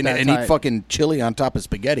Cincinnati not and, that and eat tight. fucking chili on top of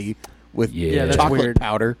spaghetti with Yeah, that's chocolate weird.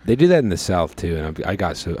 powder. They do that in the South too, and I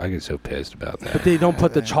get so pissed about that. But they don't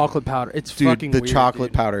put the chocolate powder. It's Dude, fucking the weird,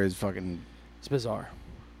 chocolate dude. powder is fucking. It's bizarre.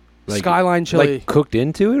 Like- Skyline chili. Like cooked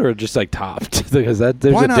into it, or just like topped? Because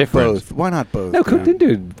there's Why a not difference. both? Why not both? No, cooked dude?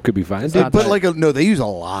 into it could be fine. It's Dude, not But that- like no, they use a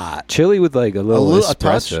lot. chili with like a little a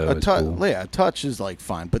touch, espresso. a is touch. cool. Yeah, a touch is like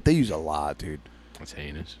fine, but they use a lot, dude. That's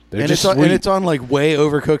heinous. And it's on like way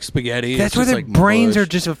overcooked spaghetti. That's where their brains are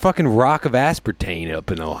just a fucking rock of aspartame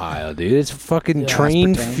up in Ohio, dude. It's fucking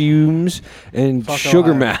train aspartame. fumes and Fuck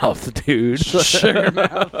sugar Ohio. mouth, dude. Sugar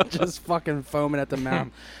mouth, just fucking foaming at the mouth.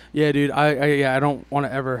 Yeah, dude. I don't want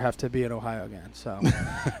to ever have to be in Ohio again. So,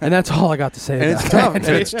 and that's all I got to say. And about it's tough. that.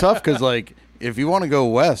 And it's tough because like if you want to go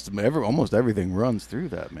west, almost everything runs through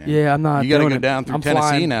that, man. Yeah, I'm not. You got to doing go it. down through I'm Tennessee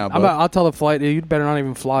flying. now. I'll tell the flight. You'd better not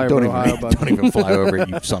even fly over Ohio. But Don't even fly over it,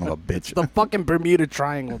 you son of a bitch. the fucking Bermuda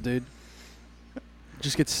Triangle, dude.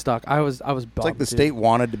 Just get stuck. I was bummed. It's like the state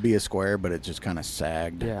wanted to be a square, but it just kind of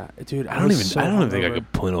sagged. Yeah, dude. I don't even think I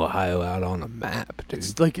could point Ohio out on a map, dude.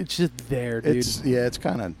 It's like it's just there, dude. It's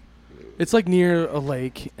kind of. It's like near a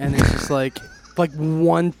lake, and it's just like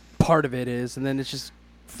one part of it is, and then it's just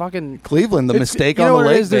fucking Cleveland, the mistake you on know the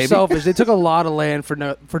what it lake, is? They're baby. selfish. They took a lot of land for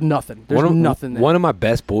nothing. There's nothing there. One of my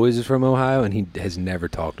best boys is from Ohio, and he has never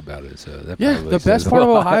talked about it. So that Yeah, probably the best says part of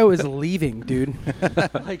a lot. Ohio is leaving, dude.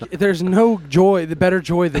 Like, there's no joy, the better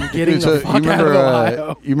joy than getting So the fuck out of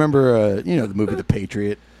Ohio. You remember the movie The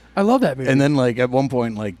Patriot? I love that movie. And then like at one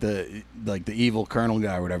point, like the evil colonel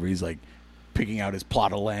guy or whatever, he's like picking out his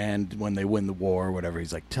plot of land when they win the war or whatever.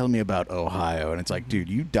 He's like, tell me about Ohio. And it's like, dude,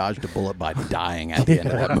 you dodged a bullet by dying at the end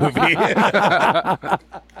of that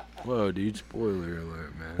movie. Whoa, dude! Spoiler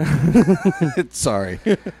alert, man. Sorry.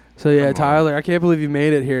 So yeah, Tyler, I can't believe you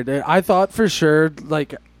made it here, dude. I thought for sure,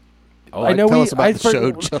 like, I know tell us about the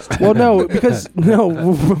show, Justin. Well, no, because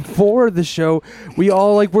before the show, we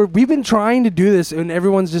all we've been trying to do this, and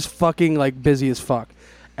everyone's just fucking like busy as fuck.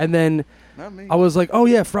 And then Not me. I was like, oh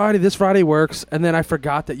yeah, this Friday works. And then I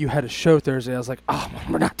forgot that you had a show Thursday. I was like, oh,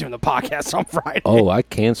 we're not doing the podcast on Friday. Oh, I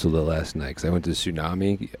canceled it last night because I went to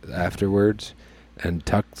Tsunami afterwards, and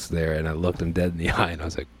Tuck's there, and I looked him dead in the eye, and I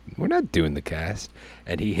was like, we're not doing the cast.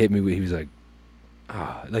 And he hit me with, he was like,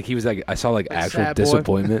 he was like, I saw like actual sad boy.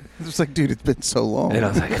 disappointment. It was like, dude, it's been so long. And I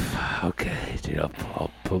was like, okay, dude,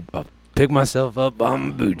 I'll pick myself up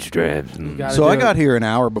on bootstraps. You gotta So I do got it. here an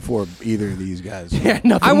hour before either of these guys. Yeah,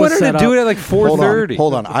 nothing I was wanted set to do up. it at like 4:30.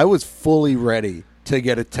 Hold on. I was fully ready to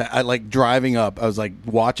get I like driving up. I was like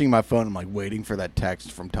watching my phone. I'm like waiting for that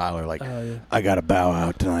text from Tyler. Like, Yeah. I got to bow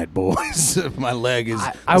out tonight, boys. My leg is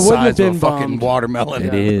I the wouldn't have size of been a fucking bummed. watermelon.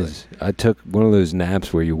 It is. I took one of those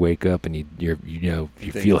naps where you wake up and you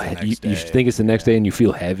think feel it's the you next day. think it's the next day and you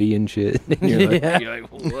feel heavy and shit. And you're Yeah.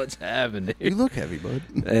 like, well, what's happening? You look heavy, bud.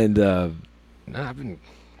 And I've been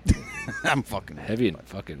I'm fucking heavy in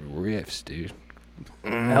fucking riffs, dude.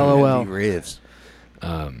 LOL. Heavy riffs.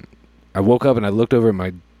 I woke up and I looked over at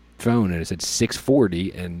my phone and it said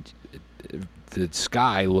 6:40, and the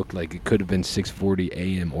sky looked like it could have been 6:40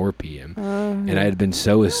 a.m. or p.m. And I had been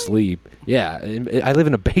so asleep. Yeah, I live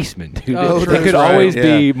in a basement, dude. Oh, it that's could right, always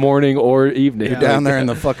yeah. be morning or evening. You're down there in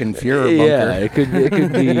the fucking Fuhrer bunker. Yeah, it could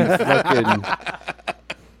be fucking.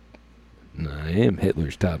 No, I am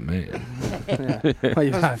Hitler's top man. Yeah. Oh,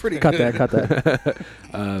 yeah. That was pretty cut good. that. Cut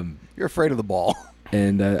that. You're afraid of the ball.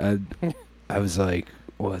 And I was like,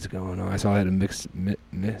 what's going on? I saw I had a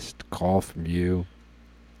missed call from you,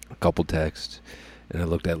 a couple texts, and I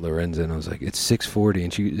looked at Lorenza and I was like, it's 6:40,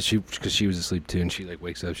 and she because she was asleep too, and she like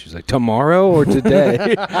wakes up, she's like, tomorrow or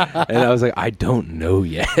today? And I was like, I don't know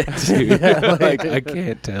yet, dude. Yeah, like I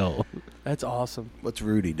can't tell. That's awesome. What's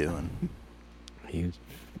Rudy doing? He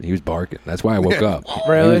was barking. That's why I woke up.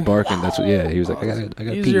 Really? He was barking. That's what. Yeah, he was like, I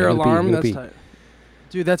got Use pee. your I gotta pee, I alarm. gotta That's pee. tight.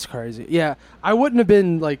 Dude, that's crazy. Yeah, I wouldn't have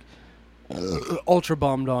been like ultra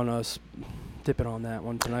bummed on us dipping on that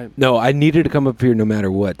one tonight No, I needed to come up here no matter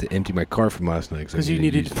what to empty my car from last night because you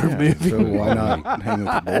needed to use- move. So why not hang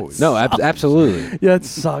with the boys? No, absolutely. Yeah, it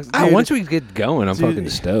sucks. Dude, Once we get going, I'm dude, fucking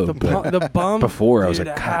stoked. but The bum. before, I was dude,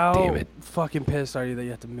 like, God how damn it. fucking pissed are you that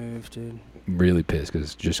you have to move, dude? I'm really pissed because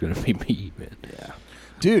it's just going to be me, man. Yeah.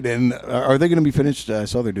 Dude, and are they going to be finished? I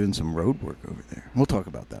saw they're doing some road work over there. We'll talk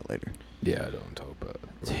about that later. Yeah, I don't talk about it.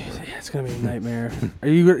 Dude, yeah, it's gonna be a nightmare. Are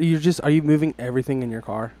you moving everything in your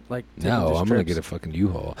car? Like No, I'm going to get a fucking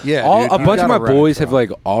U-Haul. Yeah, A dude, you bunch of my gotta rent a boys have truck.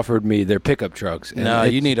 like offered me their pickup trucks. And No,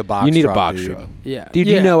 it's- you need a box. You need a truck, box dude. truck. Yeah, Dude,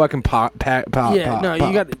 yeah. you know I can pop. Yeah, no,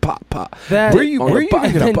 you got- pop. that. Where you on the even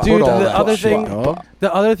and gonna dude, put all the that other shit, thing- dog?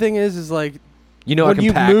 The other thing is like You know I when can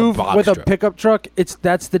you pack move a box with a truck. pickup truck,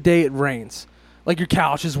 that's the day it rains. Like your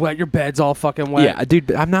couch is wet, your bed's all fucking wet. Yeah,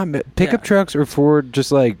 dude, I'm not. Pickup Yeah. trucks are for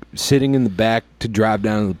just like sitting in the back to drive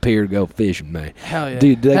down to the pier to go fishing, man. Hell yeah,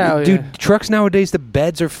 Dude, like, Hell dude, yeah. trucks nowadays, the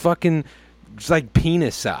beds are fucking just like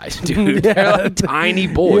penis size, dude. Yeah. They're like tiny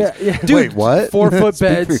boys. Yeah, yeah. Dude, Wait, what? 4 foot Speak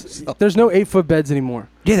for beds. yourself. There's no 8 foot beds anymore.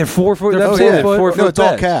 Yeah, they're 4 foot. They're That's four it, they're foot. 4 No, foot it's all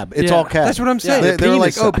beds. cab. It's Yeah. all cab. That's what I'm saying. They're like,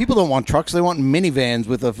 penis oh, size. people don't want trucks. They want minivans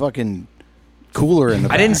with a fucking cooler in the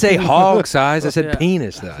back. I didn't say hog size. I said Yeah.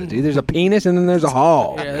 penis size, dude. There's a penis and then there's a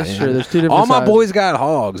hog. Yeah, that's man. true. There's two different All my sizes. boys got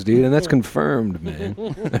hogs, dude, and that's confirmed, man.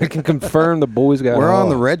 I can confirm the boys got We're hogs. on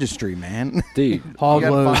the registry, man. dude. Hog You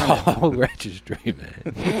gotta load. find Hog registry,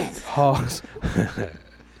 man. Hogs.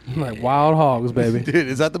 Like wild hogs, baby. Dude,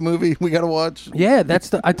 is that the movie we gotta watch? Yeah, that's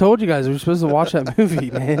the. I told you guys we were supposed to watch that movie,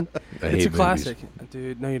 man. I It's hate a classic, movies.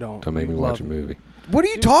 dude. No, you don't. Don't make me Love watch a movie. What are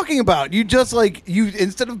you talking about? You just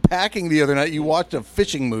instead of packing the other night, you watched a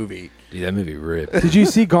fishing movie. Dude, that movie ripped. Did you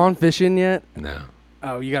see Gone Fishing yet? No.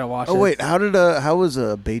 Oh, you gotta watch it. Oh wait, how was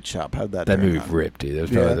a bait shop? How'd that? That turn movie out? ripped, dude. That was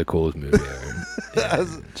probably Yeah. the coolest movie ever. That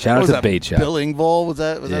was- Shout what out was to that, Bait Shop. Bill Engvall, was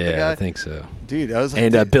that the Yeah, guy? I think so. Dude, I was like,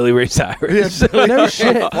 And Billy Ray Cyrus. No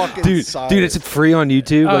shit. Fucking Dude, Cyrus. it's free on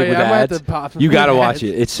YouTube, Oh, like yeah, with I might have ads. to pop You gotta the watch ads.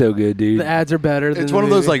 it. It's so good, dude. The ads are better. Than It's the one of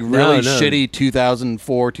those movie. like really No. shitty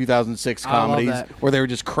 2004, 2006 I love comedies that. where they were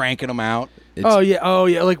just cranking them out. It's- Oh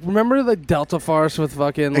yeah. Like remember the Delta farce with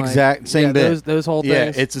fucking like, Same yeah, bit. Those whole Yeah,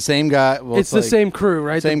 things. it's the same guy. Well, it's the like same crew,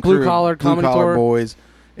 right? Same the blue crew, collar comedy tour. boys.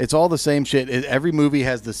 It's all the same shit. Every movie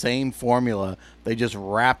has the same formula. They just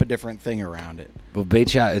wrap a different thing around it. Well, Bait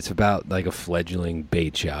Shop, it's about like a fleggling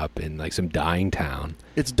bait shop in like some dying town.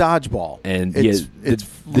 It's dodgeball, And, it's, yeah, it's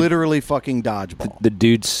literally fucking dodgeball. The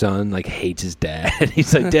dude's son like hates his dad.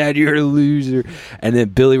 He's like, "Dad, you're a loser." And then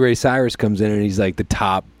Billy Ray Cyrus comes in and he's like the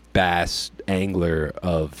top bass angler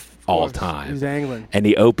of all time. He's angling. And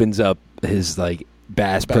he opens up his like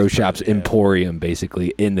Bass Pro Shops yeah. emporium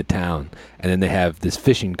basically in the town, and then they have this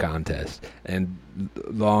fishing contest. And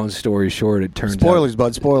long story short, it turns Spoilers, out,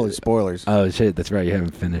 bud. Spoilers. Oh shit, that's right, you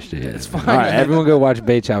haven't finished it yet. It's fine. All right, everyone go watch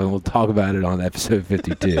Bait Shop and we'll talk about it on episode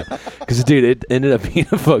 52. Because dude, it ended up being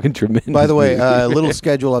a fucking tremendous By the way, movie. little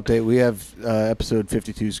schedule update. We have episode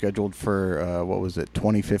 52 scheduled for what was it?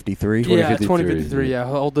 2053. Yeah, 2053. 2053. Yeah,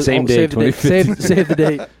 hold the Same hold, day, save the date. 2053. Save the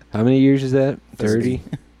date. How many years is that? 30?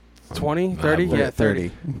 20, 30? Wow, Yeah,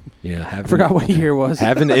 30. Yeah, I forgot what year it was.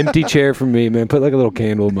 Have an empty chair for me, man. Put like a little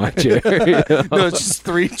candle in my chair. You know? No, it's just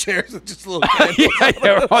 3 chairs with just little yeah,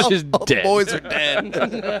 we're all just all dead. the boys are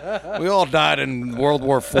dead. We all died in World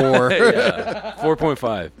War IV. Yeah.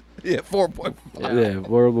 4.5. Yeah, 4.5. Yeah,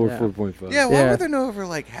 World War Yeah. 4.5. Yeah, why Yeah. were there no over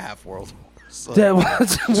like half World Wars? That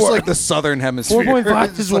was Just like the southern hemisphere. 4.5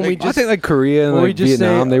 It's is when we like- I think like Korea and Well, we like just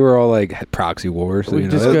Vietnam, say- they were all like proxy wars. So, We you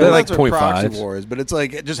know, just they're, go- they're like That's what proxy 0.5s. wars, but it's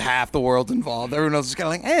like just half the world's involved. Everyone else is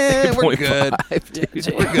kind of like, we're good. 0.5,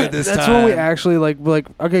 dude. We're good this That's time. when we actually like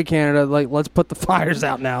okay, Canada, like let's put the fires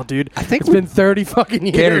out now, dude. I think It's been 30 fucking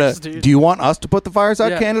years, Canada, dude. do you want us to put the fires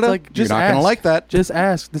out, Yeah, Canada? it's like, You're just not going to ask. like that. Just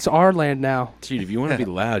ask. It's our land now. Dude, if you want to be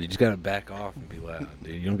loud, you just gotta back off and be loud,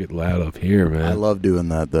 dude. You don't get loud up here, man. I love doing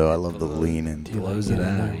that, though. I love the lean in. blows it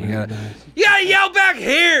out. You gotta yell back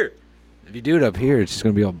here. If you do it up here, it's just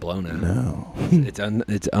gonna be all blown out. No, It's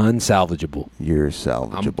unsalvageable. you're I'm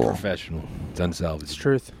salvageable. professional. It's unsalvageable. It's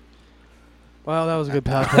truth. Well, that was a good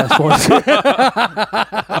podcast,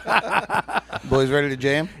 boys. Boys ready to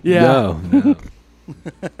jam? Yeah. No.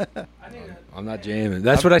 I'm not jamming.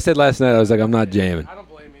 That's what I said last night. I was like, I'm not jamming. I don't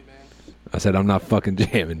blame you, man. I said, I'm not fucking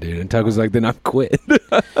jamming, dude. And Tuck was like, then I'm quit.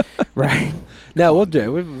 Right. No, we'll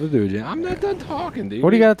jam. We'll do a jam. I'm not done talking, dude.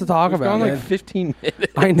 What do you got to talk We've about, gone man? like 15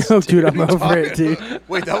 minutes. I know, dude. I'm over it, dude.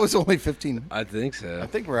 Wait, that was only 15. I think so. I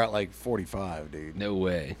think we're at like 45, dude. No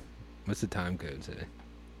way. What's the time code say?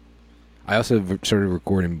 I also started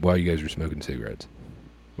recording while you guys were smoking cigarettes.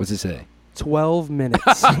 What's it say? 12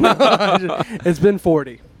 minutes. It's been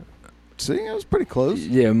 40. See, it was pretty close.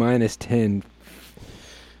 Yeah, minus 10.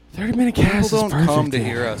 30-minute People cast is don't perfect. come to dude.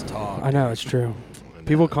 hear us talk. I know, it's true.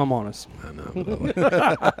 People come on us. I know.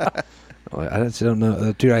 I just don't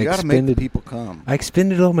know. Dude, I You gotta make the expended people come. I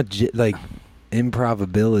expended all my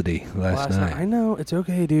improbability last night. I know, it's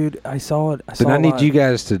okay, dude. I saw it. But I need you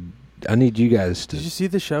guys to Did you see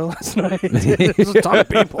the show last night? There's There's a ton of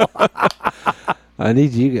people. I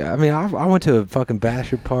need you guys. I mean, I went to a fucking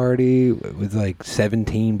bachelor party with like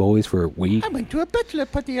 17 boys for a week. went to a bachelor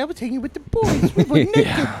party. I was hanging with the boys. We were naked.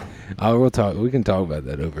 Yeah. We'll talk. We can talk about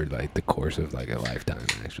that over like the course of like a lifetime,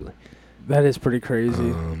 actually. That is pretty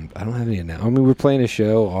crazy. I don't have any now. I mean, we're playing a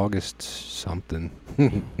show August something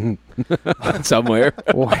somewhere.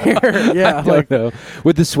 Where? Yeah, I like don't know.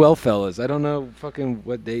 With the Swell Fellas. I don't know fucking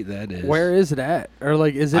what date that is. where is it at? Or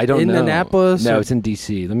like, is I it don't in know. Annapolis? No, or- it's in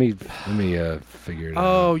DC. Let me figure it out.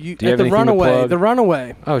 Oh, Do you at have the anything to Runaway. plug? The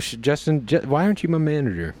Runaway. Oh, Justin, why aren't you my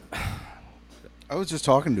manager? I was just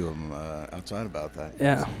talking to him outside about that.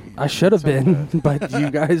 Yeah, I should have been, but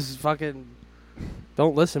you guys fucking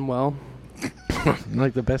don't listen well. I'm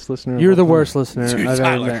like the best listener. of You're all the time. worst listener Dude, I've ever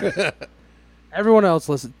Tyler. met. Everyone else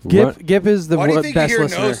listen. Gip is the Why do you think best you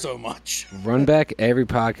listener. know so much? Run back every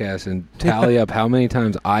podcast and tally up how many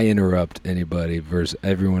times I interrupt anybody versus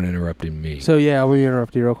everyone interrupting me. So yeah, we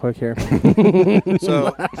interrupt you real quick here.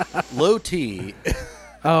 So, low T.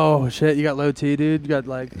 Oh shit, you got low T, dude. You got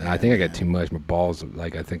like. I think I got too much. My balls,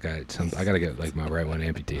 like I think I gotta get like my right one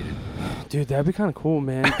amputated. Dude, that'd be kind of cool,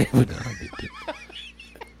 man. It would not be, dude.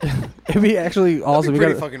 It'd be actually awesome. That'd be You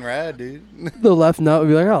pretty got fucking rad, dude. the left nut would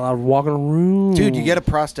be like, oh, I'll walk in a room. Dude, you get a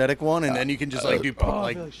prosthetic one, and then you can just like do like feel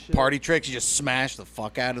like shit. party tricks. You just smash the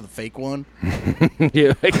fuck out of the fake one.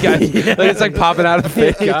 Yeah, like, guys, like it's like popping out of the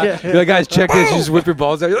face. Yeah. You're like, guys, check this. You just whip your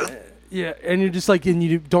balls out. You're like, Yeah, and you're just like, and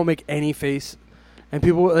you don't make any face. And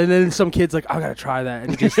people, and then some kid's like, I gotta try that,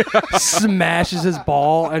 and he just smashes his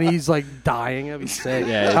ball, and he's like dying. That'd be sick.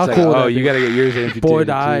 yeah, it's How like, cool would oh, that you be? gotta get yours amputated. Boy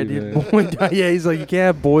died. too, Dude. man. Boy died. Yeah, he's like, you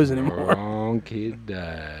can't have boys anymore. Wrong kid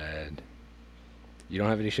died. You don't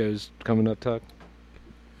have any shows coming up, Tuck?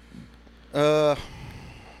 No,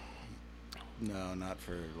 not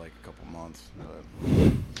for like a couple months.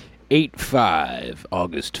 8/5,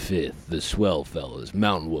 August 5th, the Swell Fellas,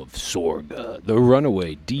 Mountainwolfs, Sorga, the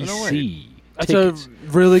Runaway, DC. That's a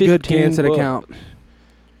really good Kansas account.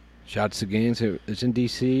 Shouts to Gaines. It's in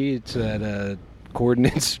DC. It's at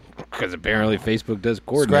coordinates, because apparently Facebook does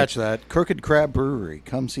coordinates. Scratch that. Crooked Crab Brewery.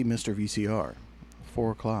 Come see Mr. VCR.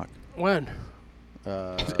 4 o'clock. When?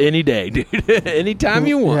 Any day, dude. Anytime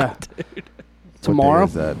you want. Yeah. Tomorrow?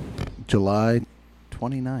 What day is that? July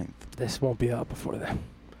 29th. This won't be up before then.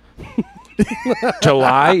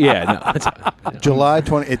 July? Yeah, no. July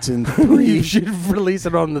 20. It's in You 3. should release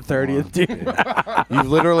it on the 30th, dude. You've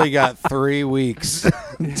literally got 3 weeks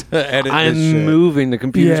to edit I'm this shit. moving. The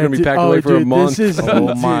computer's going to be dude. packed away for a Dude, month. This is,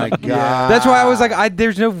 Oh my dude, god. That's why I was like,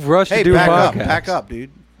 there's no rush Hey, to do a pack up. podcast. Pack up,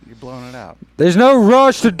 dude. You're blowing it out. There's no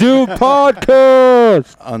rush to do a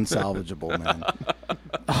podcast. Unsalvageable, man.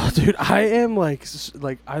 Oh, dude, I am like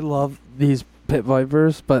I love these pit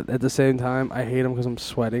vipers, but at the same time, I hate them because I'm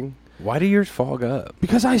sweating. Why do yours fog up?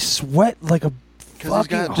 Because I sweat like a he's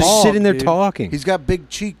fucking got- hog, Just sitting there dude. talking. He's got big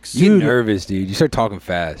cheeks. You Dude. get nervous, dude. You start talking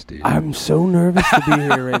fast, dude. I'm so nervous to be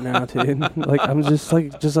here right now, dude. Like I'm just a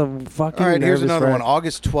fucking. All right, here's nervous another wreck. one.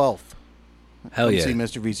 August 12th. Hell Come yeah. see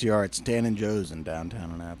Mr. VCR at Stan and Joe's in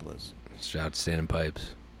downtown Annapolis. Shout out to Standing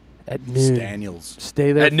Pipes. At noon. Staniels.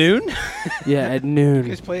 Stay there. At noon? Yeah, at You noon.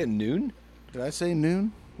 guys play at noon? Did I say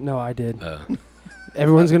noon? No, I did.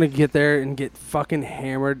 Everyone's gonna get there and get fucking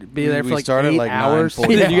hammered. Be there We for like started 8 like hours.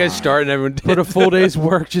 9:45. Then you guys start and everyone Put a full day's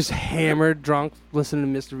work, just hammered, drunk,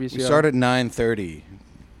 listening to Mr. VCR. We start at 9:30.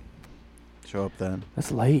 Show up then.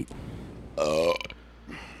 That's late.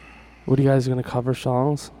 What are you guys gonna cover?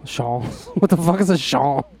 Songs? What the fuck is a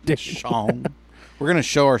song? Dude? Schlong. We're gonna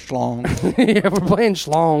show our schlong. Yeah, we're playing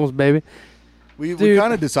schlongs, baby. We Dude.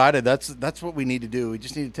 kind of decided that's what we need to do. We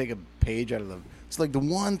just need to take a page out of the. It's like the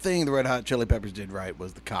one thing the Red Hot Chili Peppers did right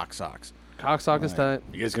was the cock socks. Cocksock is tight.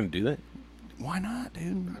 You guys gonna do that? Why not,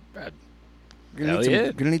 dude? Bad. You're Hell gonna, need yeah.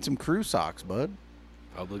 some, gonna need some crew socks, bud.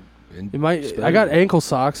 Public. You might. I got ankle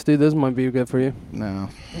socks, dude. Those might be good for you. No.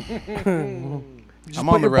 Just I'm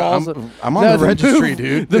put on the your balls I'm on No, the registry, move,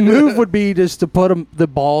 dude. The move would be just to put the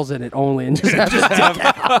balls in it only, and just have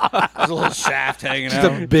There's a little shaft hanging Just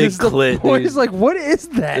out. a big clit, dude. He's like, what is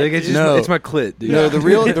that? Like, it's, just, No. it's my clit, dude. No, the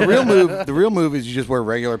real move is you just wear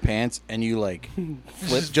regular pants and you like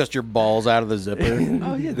flip just your balls out of the zipper.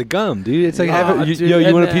 Oh, yeah, the gum, dude. It's like, Oh, you, dude, yo, you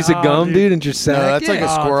and want a then- piece of oh, gum, dude. dude, and just sack? No, that's like a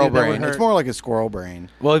Yeah. squirrel Dude, that would brain. hurt. It's more like a squirrel brain.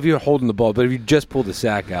 Well, if you're holding the ball, but if you just pull the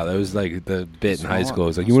sack out, that was like the bit in high Small- school.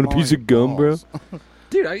 It's like, you want a piece of gum, bro? balls.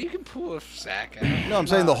 Dude, you can pull a sack out. No, I'm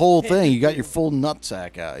saying the whole thing. You got your full nut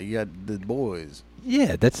sack out. You got the boys.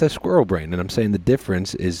 Yeah, that's a squirrel brain, and I'm saying the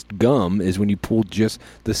difference is gum is when you pull just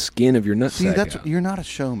the skin of your nut See, sack that's out. you're not a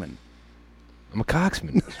showman. I'm a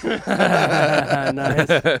coxman.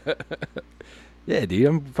 Nice. Yeah, dude,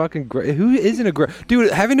 I'm fucking great. Who isn't a great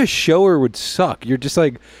dude? Having a shower would suck. You're just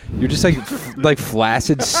like like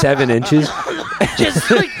flaccid 7 inches. just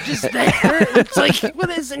there. It's like, what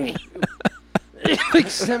is it? Like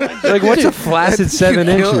 7 Like, what's a flaccid 7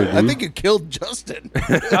 incher? I think you killed Justin.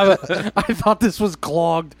 I thought this was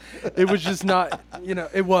clogged. It was just not.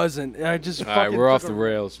 It wasn't. I just. All right, fucking we're off took the a-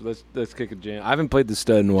 rails. Let's kick a jam. I haven't played the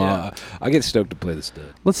stud in a while. I get stoked to play the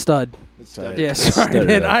stud. Let's stud. Yeah, sorry, Stud it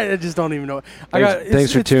man. up. I just don't even know.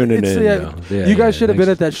 Thanks for tuning in, Yeah, though. Yeah, you guys yeah, should have been thanks.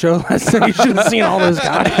 at that show last night. You should have seen all those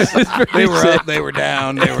guys. They were up. They were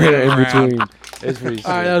down. They were in around. between. It's pretty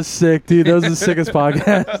All right, that was sick, dude. That was the sickest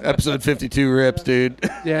podcast. Episode 52 rips, dude.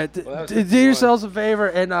 Yeah, Well, that was do fun. yourselves a favor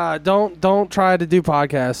and don't try to do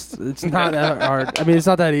podcasts. It's not that hard. I mean, it's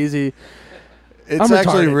not that easy. It's I'm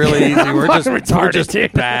actually retarded. really easy. We're just, fucking retarded, we're just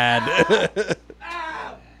dude. bad.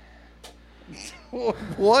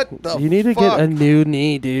 What the You need to fuck? get a new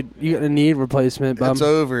knee, dude. You got a knee replacement, bum. It's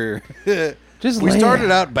over. Just We lay started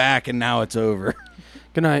it. out back and now it's over.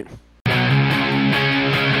 Good night.